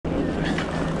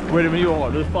Wherever you are,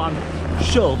 the fun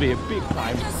shall be a big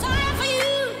time.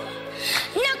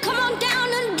 Now come on down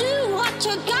and do what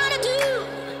you gotta do.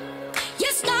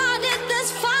 You started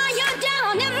this fire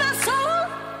down in my soul.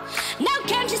 Now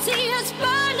can't you see it's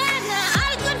burning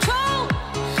out of control?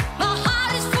 My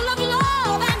heart is full of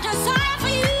love and desire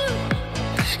for you.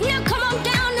 Now come on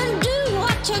down and do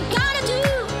what you gotta do.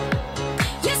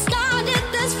 You started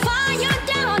this fire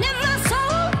down in my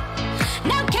soul.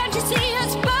 Now can't you see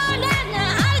it's burning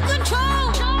out of control?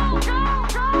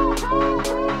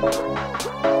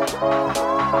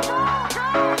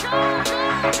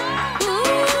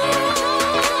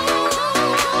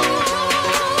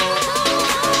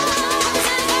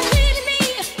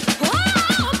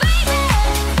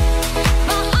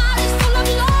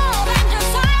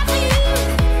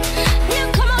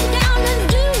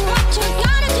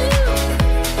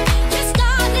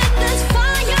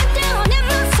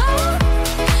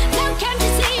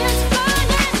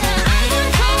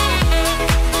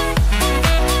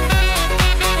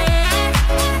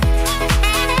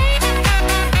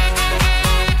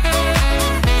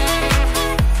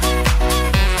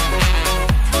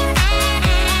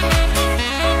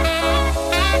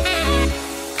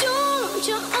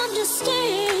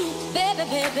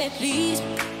 Please,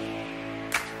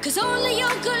 'cause only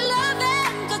your good